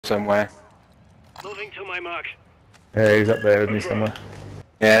somewhere. Moving to my mark. Yeah, he's up there, isn't he, somewhere?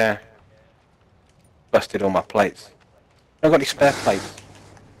 Yeah. Busted all my plates. I got any spare plates?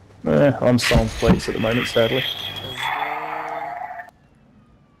 I'm sans plates at the moment, sadly.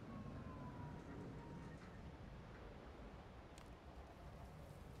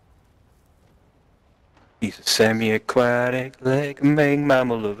 He's a semi-aquatic, leg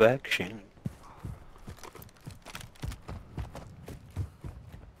mammal of action.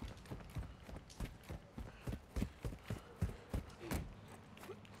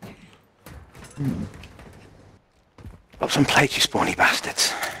 Got some plates, you spawny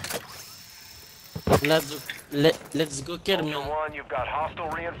bastards. Let's go, Kerman. Ultra One, you've got hostile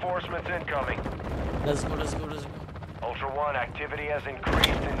reinforcements incoming. Let's go. Ultra One, activity has increased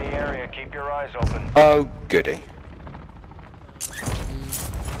in the area. Keep your eyes open. Oh, goody.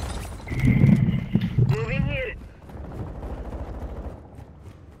 Moving here.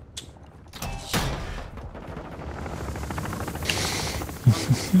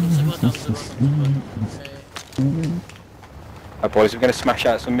 Alright boys, we're going to smash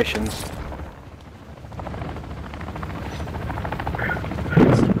out some missions.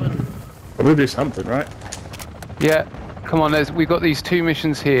 We'll do something, right? Yeah, come on, we got these 2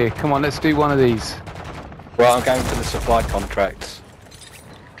 missions here. Come on, let's do one of these. Well, I'm going for the supply contracts.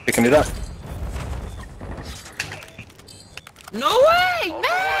 You can do that? No way, Ultra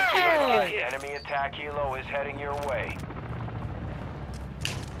man! One, enemy attack helo is heading your way.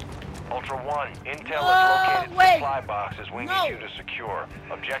 Ultra One, intel has located supply boxes we need you to secure.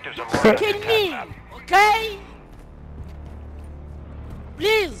 Objectives are marked on the attack map. Okay?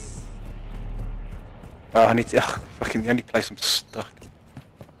 Please! Oh, I need to... Oh, fucking the only place I'm stuck.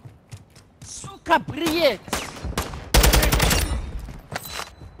 Suka Briet!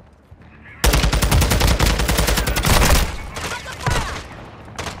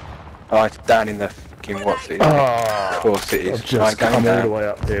 Oh, it's down in the fucking what's it? Of course it is. I've just Right, come going all the down. way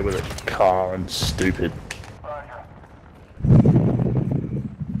up here with a car and stupid. Right,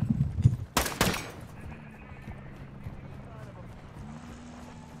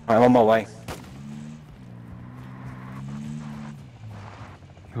 I'm on my way.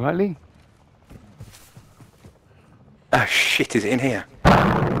 You right, Lee? Oh shit, is it in here?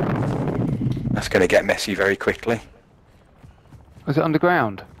 That's going to get messy very quickly. Was it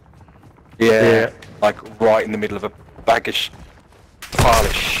underground? Yeah, like right in the middle of a bag of pile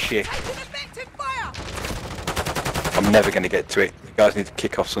of shit. I'm never going to get to it. You guys need to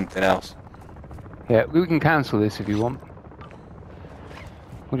kick off something else. Yeah, we can cancel this if you want.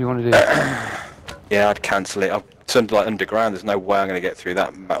 What do you want to do? Yeah, I'd cancel it. It's under, like underground. There's no way I'm going to get through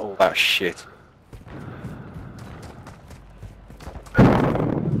that all that shit.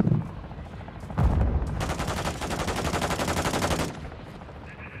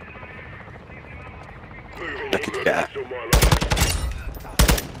 Lucky to get out.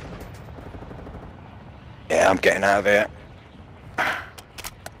 Yeah, I'm getting out of here.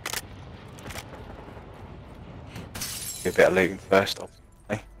 Do a bit of looting first,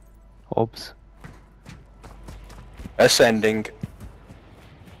 obviously. Hobbs. Ascending.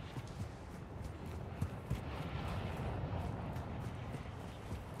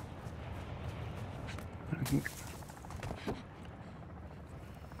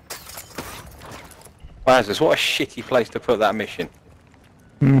 Wowzers, what a shitty place to put that mission.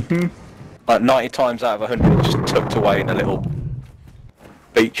 Like 90 times out of 100 just tucked away in a little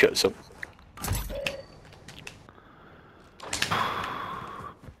beach or something.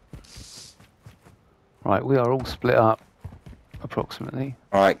 Right, we are all split up, approximately.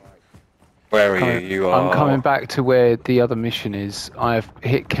 Right. Where are you? You are... I'm coming back to where the other mission is. I've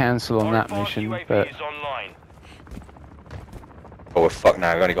hit cancel on that mission, but... Oh, we're fucked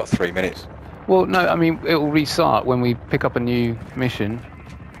now. We've only got 3 minutes. Well, no, I mean, it will restart when we pick up a new mission.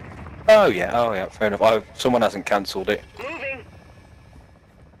 Oh, yeah, fair enough. Someone hasn't cancelled it. Moving.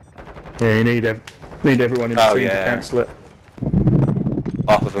 Yeah, you need everyone in the team to cancel it.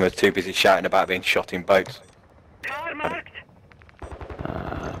 Half of them are too busy shouting about being shot in boats. Car marked.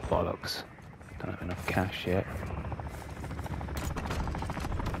 Bollocks. Don't have enough cash yet.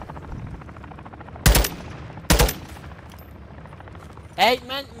 Hey,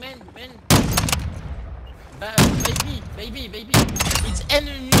 man. Baby. It's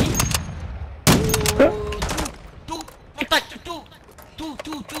enemy. Two. Contact, two.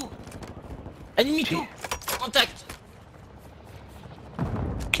 Enemy, two. Contact.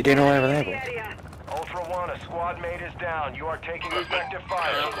 What you doing all over there, boy? Ultra One, a squad mate is down. You are taking effective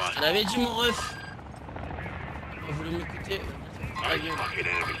fire. Je te l'avais dit, mon ref. Vous voulez m'écouter? Fucking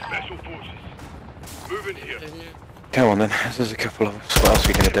enemy special forces. Moving here. Come on then, there's a couple of us. What else are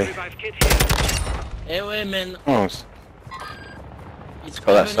we gonna do? Eh ouais, man. Oh, it's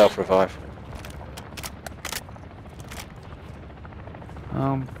got that self-revive.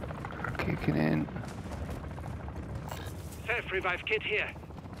 Kicking in. Self-revive kit here.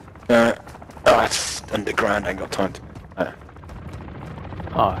 Oh, it's underground, I ain't got time to...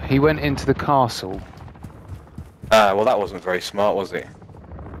 Oh, he went into the castle. Well that wasn't very smart, was it?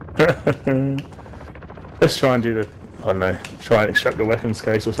 Let's try and do the, I don't know, try and extract the weapons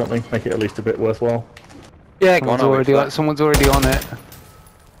case or something, make it at least a bit worthwhile. Yeah, go on, someone's already on it.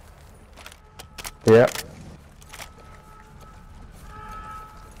 Yeah.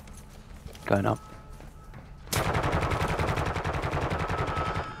 Going up.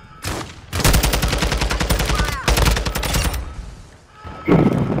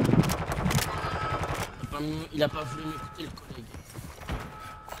 Il a pas voulu m'écouter, le collègue.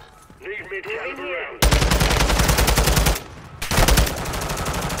 Need me to around.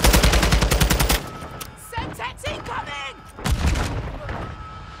 Semtex incoming!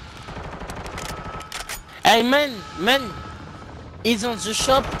 Hey man, he's on the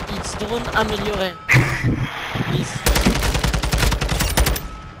shop, it's drone amélioré. Please.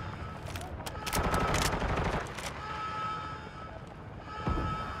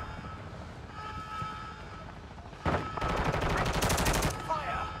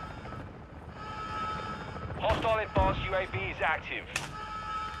 Hostile advanced UAV is active.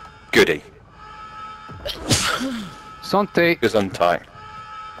 Goody. Santé. Goes untight.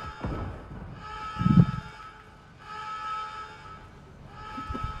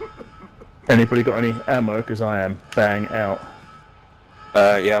 Anybody got any ammo? Because I am bang out.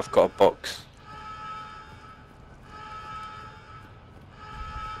 Yeah, I've got a box.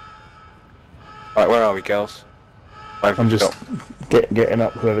 Right, where are we, girls? I'm just getting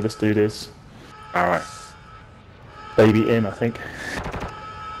up whoever this dude is. Alright. Baby in, I think.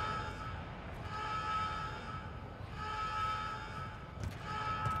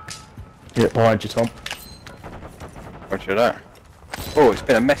 Yeah, behind you, Tom. Roger that. Oh, it's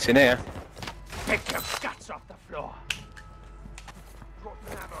been a mess in here. Take your guts off the floor.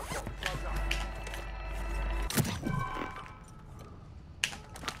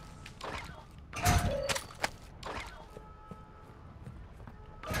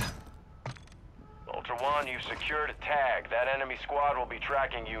 Ultra One, you've secured a tag. That enemy squad will be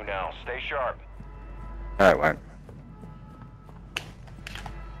tracking you now. Stay sharp. No, it won't.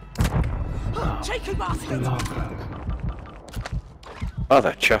 Cheeky bastard!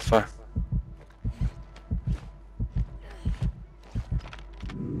 Other chuffer.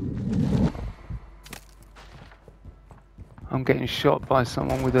 I'm getting shot by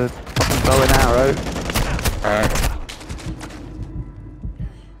someone with a fucking bow and arrow. Alright.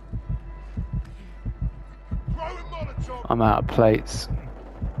 I'm out of plates.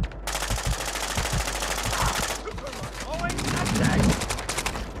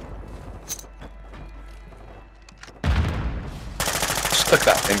 Stuck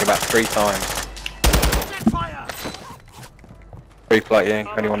that thing about 3 times. 3 plate, yeah,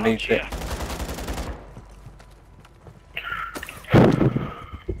 if anyone needs it.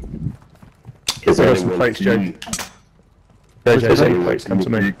 There's some plates, Joe. Joe's any plates, come to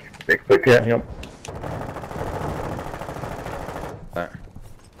me. Yeah, hang on.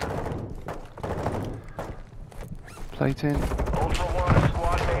 Plate in. Ultra One,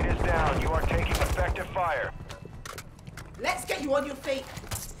 squad mate is down. You are taking effective fire. Let's get you on your feet.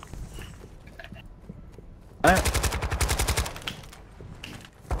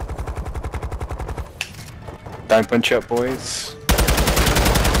 Don't bunch up, boys.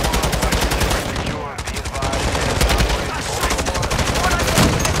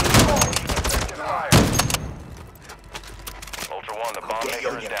 Ultra One, the bomb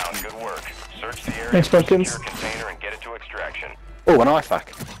maker is down. Good work. Search the area. Thanks, Pumpkins. Secure container and get it to extraction. Oh, an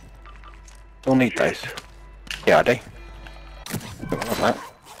IFAC. Don't need those. Yeah, I do. Don't want that.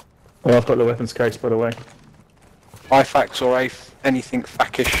 Oh, I've got the weapons case, by the way. IFACs or anything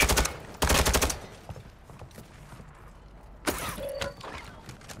fackish.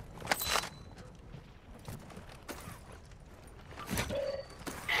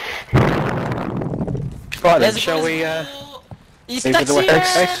 Right then, shall we It's leave with the taxi, weapons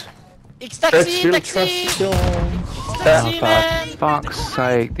man! case? It's taxi, taxi! Taxi, For man! fuck's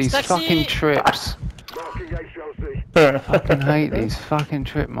sake, these Taxi. fucking trips. Fucking hate these fucking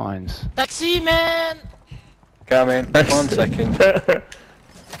trip mines. Taxi, man! Come in. 1 second.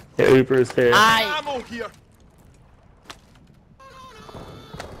 Yeah, Uber is here. Aye!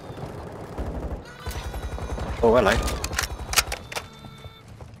 Oh, hello.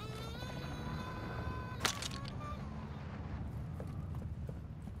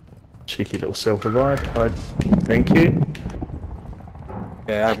 Cheeky little self-revive. Thank you.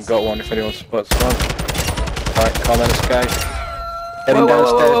 Yeah, I haven't got one if anyone spots one. Right, come on, let's go. Heading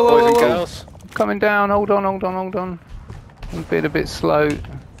downstairs, boys and girls. Coming down, hold on. I'm being a bit slow.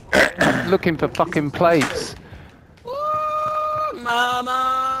 Looking for fucking plates.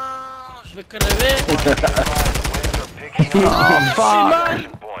 Maman, je vais crever. Oh, fuck.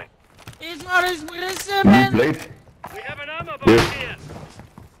 He's not expressive, man. We have an ammo box here.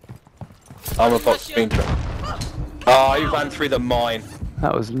 I'm a box being dropped. Oh, he ran through the mine.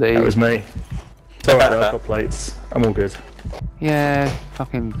 That was Lee. That was me. It's alright, I've got plates. I'm all good. Yeah,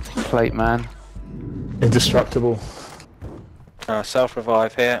 fucking plate man. Indestructible.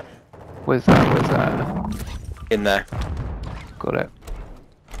 Self-revive here. Where's that? In there. Got it.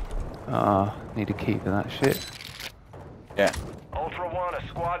 Need a key for that shit. Yeah. Ultra One, a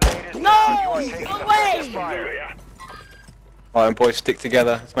squad mate is No! You are taking No way! fire. Right, and boys, stick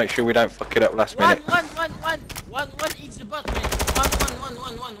together. Let's make sure we don't fuck it up last minute. One eats the bot, man.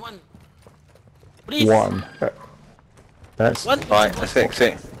 One. Please. One. That's One. Right, that's it, see.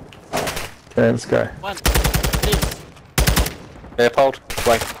 Okay, let's go. One. Please. Leopold,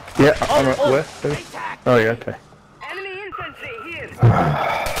 wait. Yeah, I'm right. Where? Oh yeah, okay. Enemy infantry here.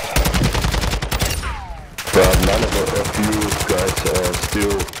 But none of you guys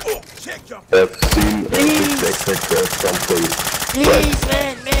still have seen this exact something. Please,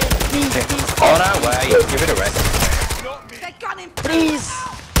 man, please. On our way, give it a rest. Please.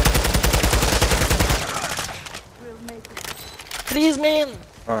 Please, man.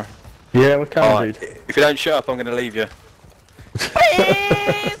 Yeah, we're coming, Alright, dude. if you don't shut up, I'm going to leave you.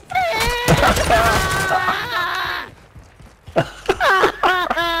 Please.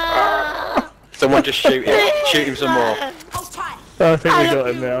 Someone just shoot him. Shoot him some more. I think we got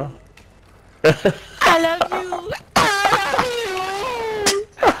him now. I love you.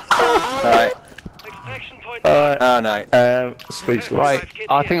 Alright. Extraction point. Oh no. Speechless. Right,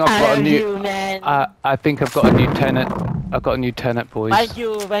 I think I've I got a love new. you, man. I think I've got a new tenant. I've got a new tenant, boys. Thank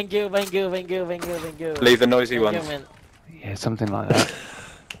you. Leave the noisy Thank you, ones. man. Yeah, something like that.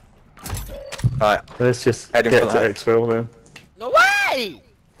 Right. Let's just Heading get for to that. exfil then. No way.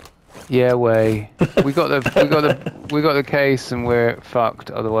 Yeah, way. We got the case, and we're fucked.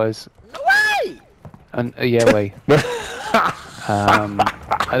 Otherwise, No way. and yeah, way. I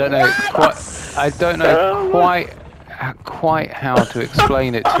don't know quite. I don't know quite how to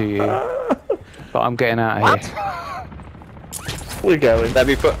explain it to you, but I'm getting out of here. We're going. Let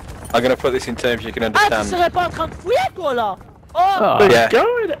me put. I'm going to put this in terms you can Ah, tu understand. serais pas en train de fouiller, toi, là. Oh. Oh, Yeah.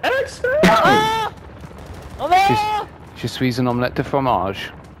 Going to exfil! Ah. On va. Je suis un omelette de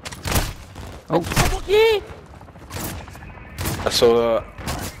fromage. Oh, C'est pour qui? I saw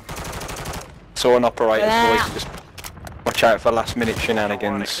an operator voice. Just watch out for last minute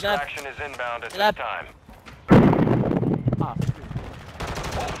shenanigans. Extraction is inbound at Yep. this time. Ah.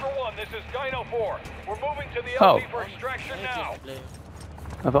 Ultra One, this is Dino 4. We're moving to the Oh. LZ for extraction now.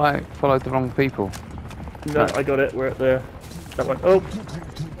 have I followed the wrong people? No, I got it. We're at the... That one. Oh!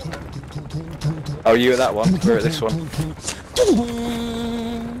 Oh, you at that one? We're at this one.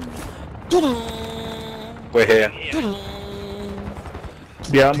 We're here.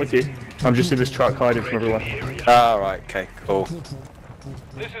 Yeah, I'm with you. I'm just in this truck hiding from everyone. Alright, okay, cool.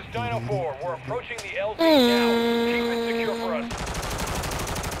 This is Dino 4. We're approaching the LZ now. Keep it secure for us.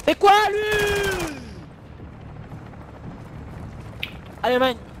 C'est quoi, lui? Allez,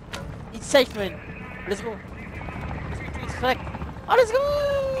 man. It's safe, man. Let's go. Let's go to extract. Oh, let's go!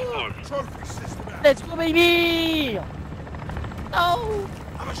 Let's go, baby! No!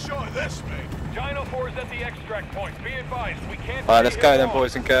 Dino 4 is at the extract point. Be advised, we can't. Alright, let's stay go here then, long.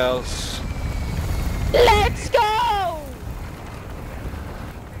 boys and girls. Let's go!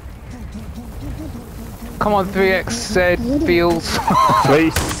 Come on, 3XZ feels.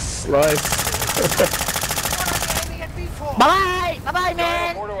 Please, slice. Bye-bye! Bye-bye, Dino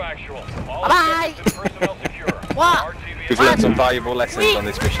man! 4 to actual. All Bye-bye. objectives and personnel secure. What? RTV We've learned some valuable lessons on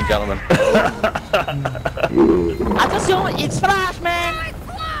this mission, gentlemen. Attention, it's Flash, man!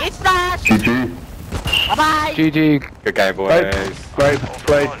 It's Flash! GG. Bye-bye! GG. Good game, boys. Great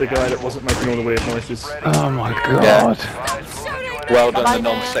played the guy that wasn't making all the weird noises. Oh my god. Well done, Bye-bye, the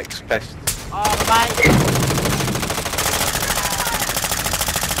man. non-sex pest. Oh, bye-bye!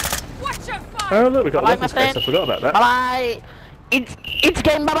 Oh look, we got Bye-bye, a weapons my case. friend. I forgot about that. Bye-bye! It's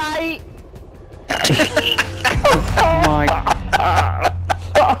game, bye-bye! Oh my.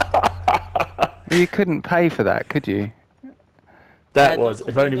 You couldn't pay for that, could you? That was,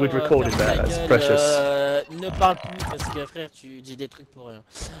 if only we'd recorded that, that's precious. Ne parle plus parce que frère, tu dis des trucs pour rien.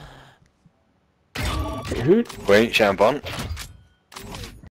 Who? Wait, Chambon.